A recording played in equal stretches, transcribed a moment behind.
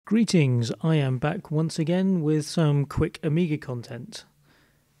Greetings, I am back once again with some quick Amiga content.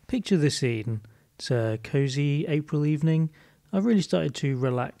 Picture the scene. It's a cosy April evening. I've really started to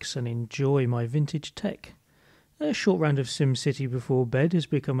relax and enjoy my vintage tech. A short round of SimCity before bed has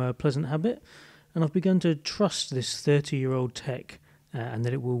become a pleasant habit, and I've begun to trust this 30-year-old tech and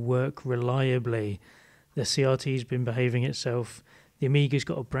that it will work reliably. The CRT's been behaving itself, the Amiga's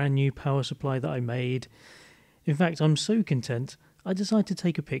got a brand new power supply that I made. In fact, I'm so content I decided to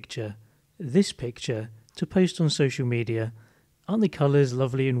take a picture, this picture, to post on social media. Aren't the colours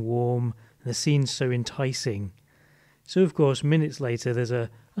lovely and warm, and the scene so enticing? So of course, minutes later there's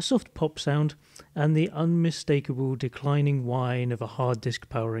a soft pop sound, and the unmistakable declining whine of a hard disk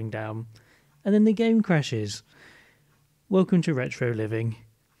powering down, and then the game crashes. Welcome to retro living.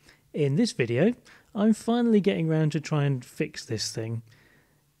 In this video, I'm finally getting round to try and fix this thing.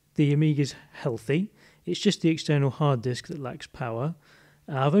 The Amiga's healthy. It's just the external hard disk that lacks power.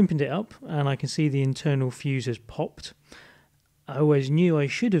 I've opened it up and I can see the internal fuse has popped. I always knew I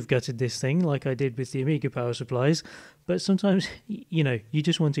should have gutted this thing like I did with the Amiga power supplies, but sometimes, you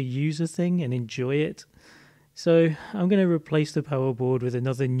just want to use a thing and enjoy it. So I'm going to replace the power board with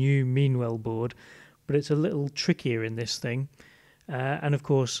another new Meanwell board, but it's a little trickier in this thing. And of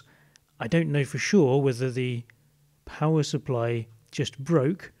course, I don't know for sure whether the power supply just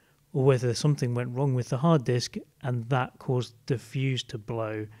broke or whether something went wrong with the hard disk and that caused the fuse to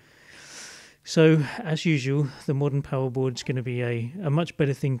blow. So, as usual, the modern power board is going to be a much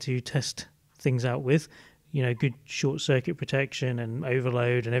better thing to test things out with. Good short circuit protection and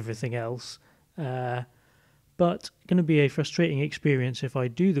overload and everything else. But going to be a frustrating experience if I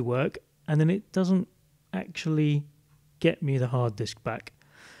do the work and then it doesn't actually get me the hard disk back.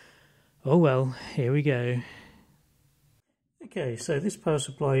 Oh well, here we go. Okay, so this power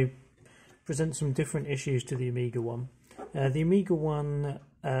supply presents some different issues to the Amiga one. The Amiga one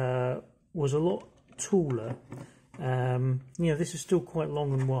was a lot taller. This is still quite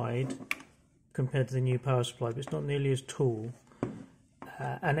long and wide compared to the new power supply, but it's not nearly as tall.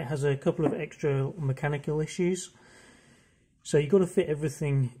 And it has a couple of extra mechanical issues. So you've got to fit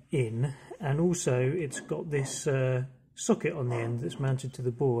everything in, and also it's got this socket on the end that's mounted to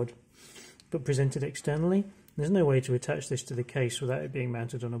the board, but presented externally. There's no way to attach this to the case without it being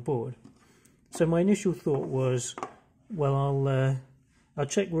mounted on a board. So my initial thought was, well, I'll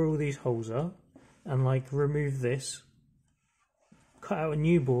check where all these holes are and remove this, cut out a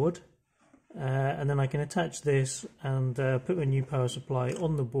new board, and then I can attach this and put a new power supply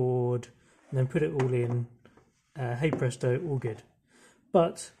on the board and then put it all in. Hey presto, all good.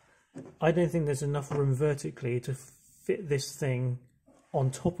 But I don't think there's enough room vertically to fit this thing on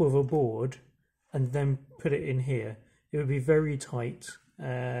top of a board and then put it in here. It would be very tight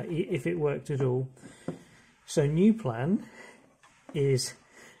if it worked at all. So new plan is,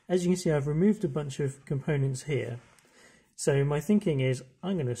 as you can see, I've removed a bunch of components here. So my thinking is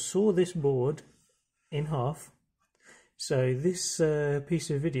I'm going to saw this board in half. So this piece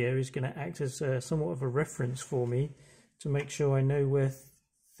of video is going to act as somewhat of a reference for me to make sure I know where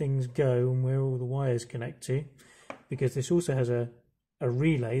things go and where all the wires connect to, because this also has a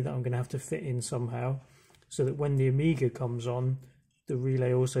relay that I'm going to have to fit in somehow, so that when the Amiga comes on, the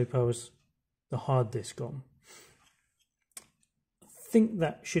relay also powers the hard disk on. I think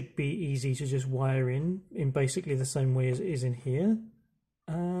that should be easy to just wire in basically the same way as it is in here.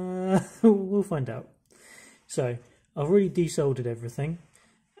 We'll find out. So I've already desoldered everything.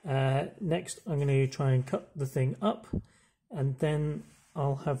 Next I'm going to try and cut the thing up, and then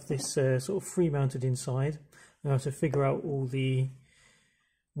I'll have this sort of free mounted inside. I'll have to figure out all the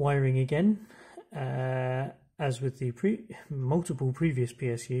wiring again, as with the multiple previous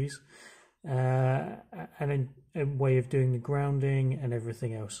PSUs, and a way of doing the grounding and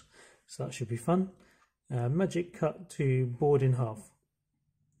everything else. So that should be fun. Magic cut to board in half.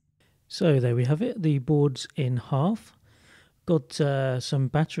 So there we have it, the board's in half. Got some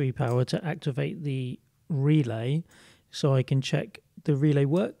battery power to activate the relay, so I can check the relay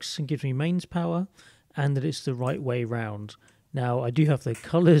works and gives me mains power and that it's the right way round. Now, I do have the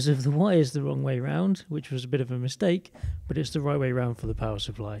colours of the wires the wrong way round, which was a bit of a mistake, but it's the right way round for the power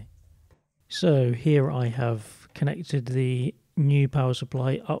supply. So here I have connected the new power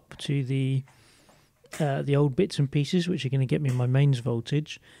supply up to the old bits and pieces, which are going to get me my mains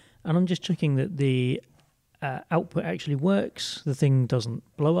voltage, and I'm just checking that the output actually works, the thing doesn't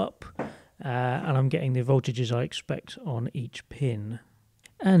blow up, and I'm getting the voltages I expect on each pin.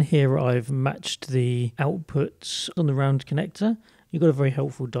 And here I've matched the outputs on the round connector. You've got a very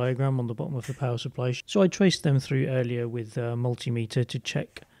helpful diagram on the bottom of the power supply. So I traced them through earlier with a multimeter to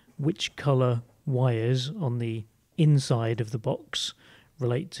check which colour wires on the inside of the box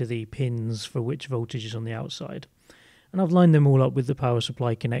relate to the pins for which voltage is on the outside. And I've lined them all up with the power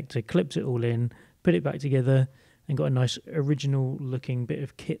supply connector, clipped it all in, put it back together, and got a nice original looking bit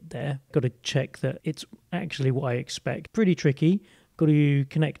of kit there. Got to check that it's actually what I expect. Pretty tricky. Got to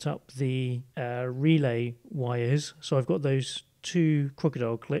connect up the relay wires. So I've got those two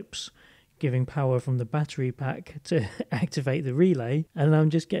crocodile clips giving power from the battery pack to activate the relay. And I'm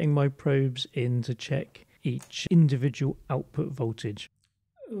just getting my probes in to check each individual output voltage.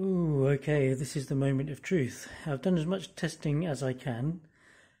 Oh, okay, this is the moment of truth. I've done as much testing as I can.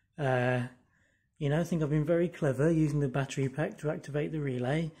 I think I've been very clever using the battery pack to activate the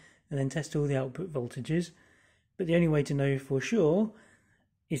relay and then test all the output voltages. But the only way to know for sure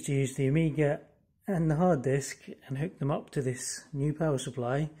is to use the Amiga and the hard disk and hook them up to this new power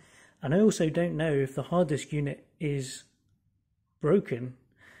supply. And I also don't know if the hard disk unit is broken.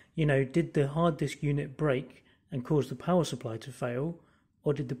 Did the hard disk unit break and cause the power supply to fail?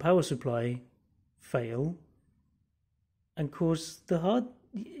 Or did the power supply fail and cause the hard,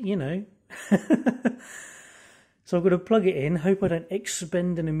 So I've got to plug it in, hope I don't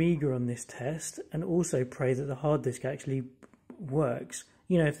expend an Amiga on this test, and also pray that the hard disk actually works.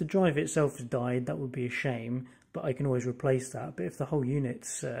 If the drive itself has died, that would be a shame, but I can always replace that. But if the whole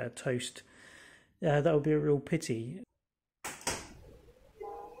unit's toast, that would be a real pity.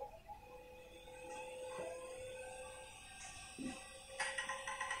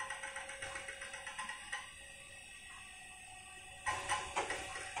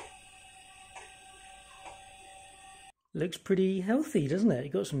 Looks pretty healthy, doesn't it? It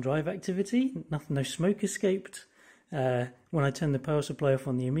got some drive activity, no smoke escaped. When I turn the power supply off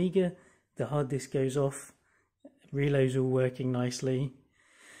on the Amiga, the hard disk goes off, relay's all working nicely.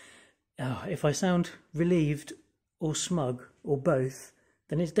 If I sound relieved or smug or both,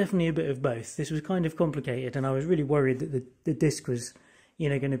 then it's definitely a bit of both. This was kind of complicated and I was really worried that the disk was,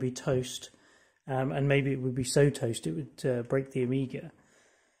 going to be toast, and maybe it would be so toast it would break the Amiga.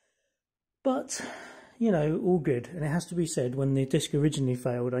 But all good. And it has to be said, when the disc originally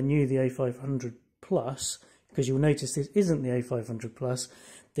failed, I knew the A500 Plus, because you'll notice this isn't the A500 Plus.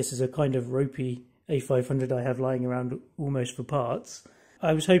 This is a kind of ropey A500 I have lying around almost for parts.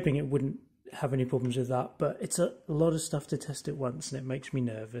 I was hoping it wouldn't have any problems with that, but it's a lot of stuff to test at once and it makes me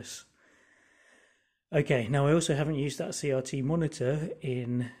nervous. Okay, now I also haven't used that CRT monitor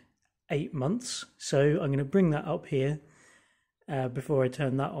in 8 months, so I'm going to bring that up here before I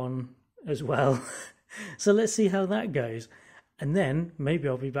turn that on as well. So let's see how that goes, and then maybe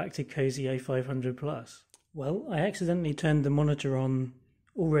I'll be back to cozy A500 Plus. Well, I accidentally turned the monitor on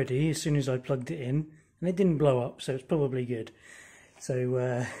already as soon as I plugged it in, and it didn't blow up, so it's probably good.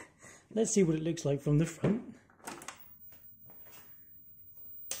 So let's see what it looks like from the front.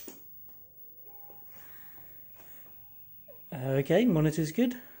 Okay, monitor's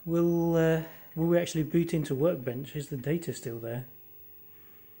good. Will we actually boot into Workbench? Is the data still there?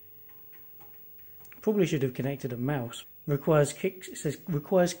 Probably should have connected a mouse. It says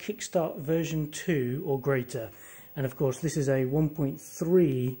requires Kickstart version 2 or greater, and of course this is a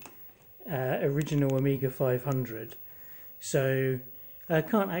 1.3 original Amiga 500, so I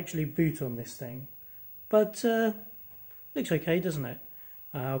can't actually boot on this thing, but looks okay, doesn't it?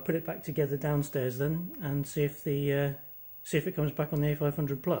 I'll put it back together downstairs then and see if it comes back on the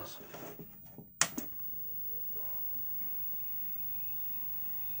A500 Plus.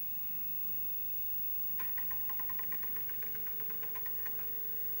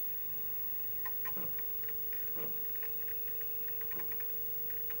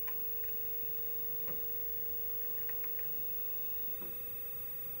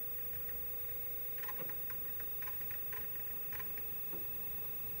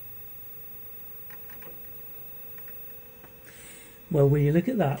 Well, will you look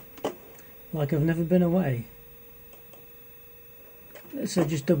at that? Like I've never been away. Let's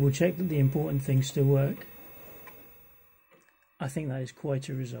just double check that the important things still work. I think that is quite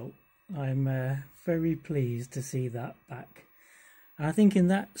a result. I'm very pleased to see that back. And I think in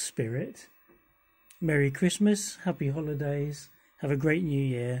that spirit, Merry Christmas, Happy Holidays, have a great New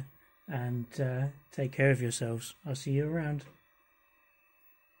Year, and take care of yourselves. I'll see you around.